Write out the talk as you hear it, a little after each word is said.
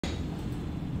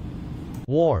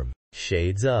warm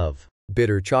shades of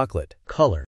bitter chocolate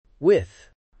color with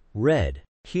red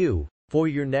hue for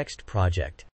your next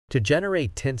project. To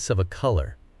generate tints of a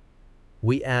color,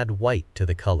 we add white to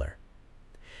the color,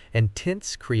 and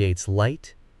tints creates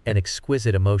light and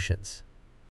exquisite emotions.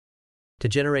 To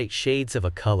generate shades of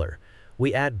a color,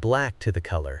 we add black to the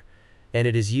color, and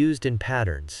it is used in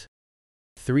patterns.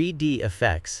 3D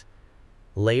effects,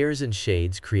 layers and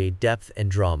shades create depth and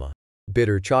drama.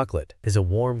 Bitter chocolate Is a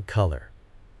warm color,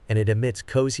 and it emits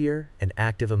cozier and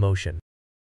active emotion.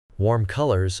 Warm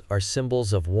colors are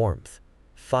symbols of warmth,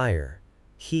 fire,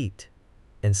 heat,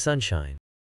 and sunshine.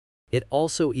 It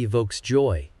also evokes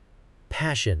joy,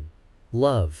 passion,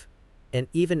 love, and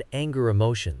even anger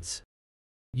emotions.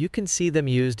 You can see them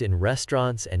used in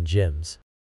restaurants and gyms.